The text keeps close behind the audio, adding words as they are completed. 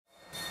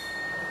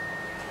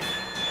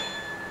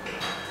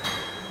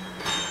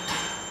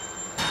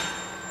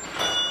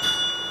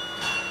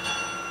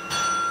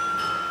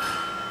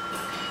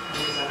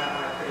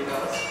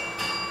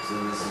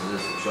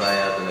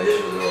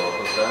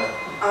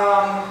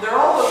They're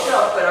all hooked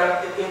up, but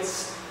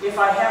if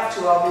I have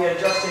to, I'll be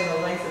adjusting the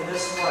length of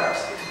this wire.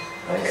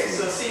 Okay,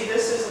 so see,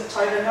 this isn't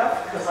tight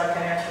enough because I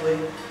can actually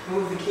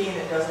move the key and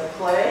it doesn't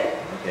play.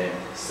 Okay.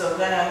 So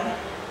then,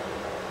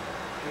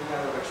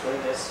 remember which way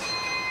this.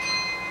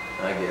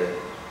 I get it.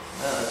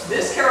 Oh,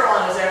 this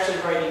Carillon is actually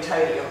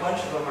righty-tighty. A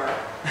bunch of them are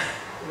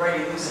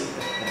righty-loosey.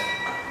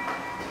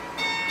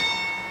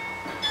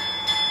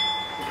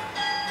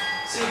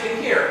 So you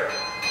can hear.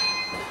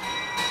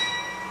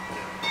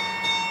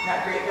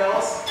 Not great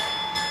bells.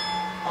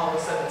 All of a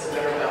sudden it's a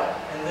better bell.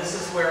 And this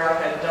is where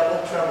I've had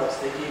double trebles.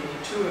 They gave me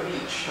 2 of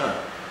each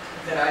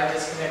that I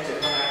disconnected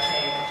when I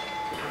came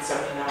in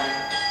 '79.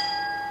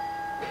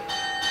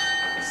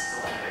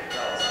 Still have great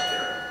bells up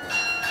here.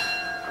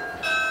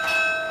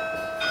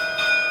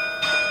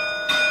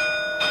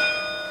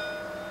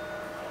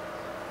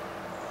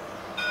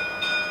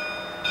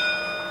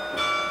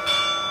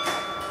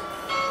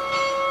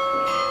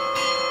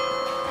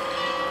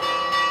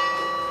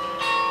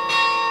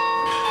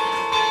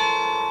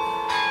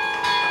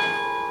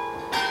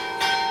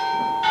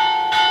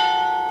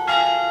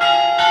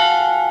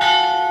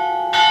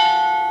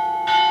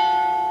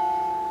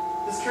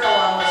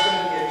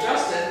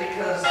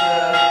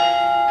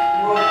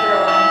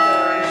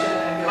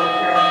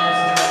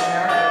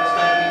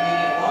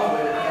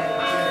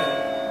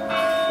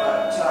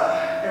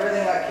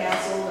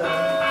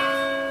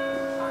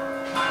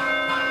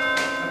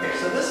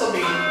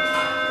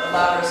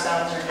 Louder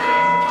sounds you're getting.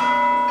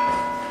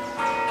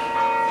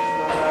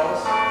 The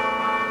bells.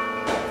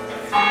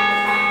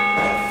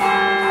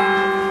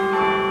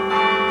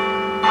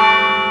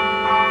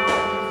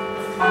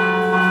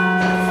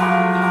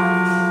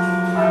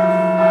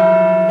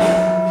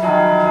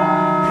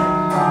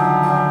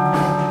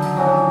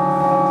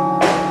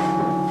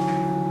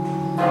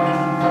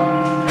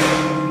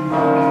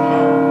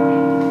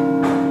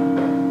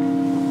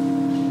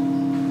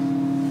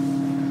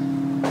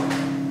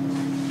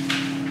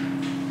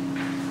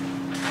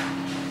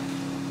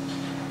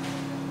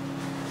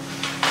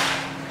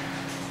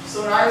 So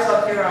when I was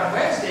up here on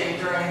Wednesday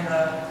during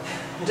the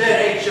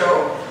Dead 8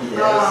 show,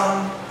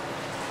 yes.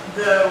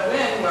 The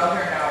wind, well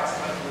here now it's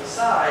coming to the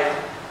side,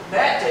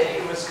 that day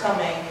it was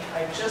coming,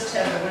 I just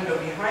had the window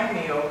behind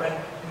me open,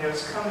 and it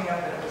was coming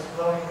up and it was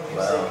blowing the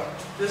music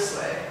this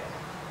way.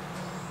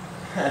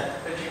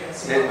 But you can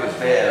see it was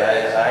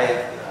bad.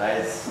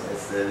 I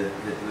said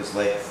it was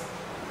like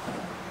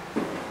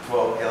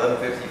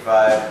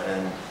 11:55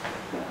 and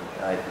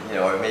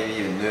or maybe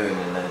even noon,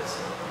 and then it's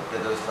look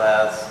at those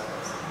clouds.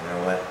 You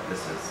know what?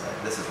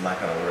 This is not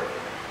going to work.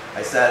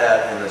 I sat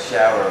out in the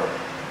shower,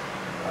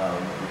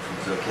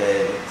 which was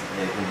okay.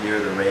 You can hear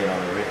the rain on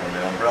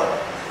the umbrella.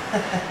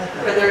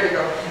 But there you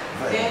go.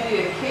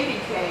 Andy and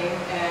Katie came,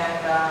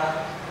 and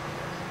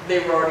they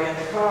were already in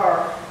the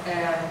car,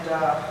 and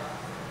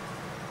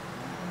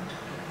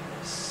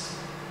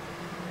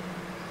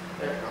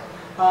there you go.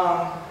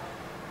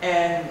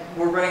 And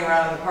we're running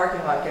around in the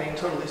parking lot getting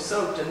totally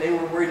soaked, and they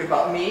were worried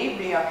about me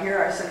being up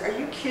here. I said, "Are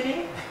you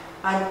kidding?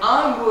 I'm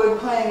on wood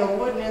playing a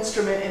wooden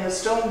instrument in a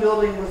stone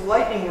building with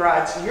lightning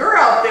rods. You're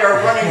out there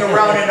running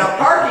around in a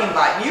parking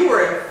lot. You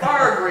were in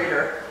far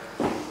greater."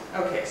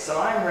 Okay,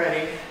 so I'm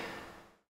ready.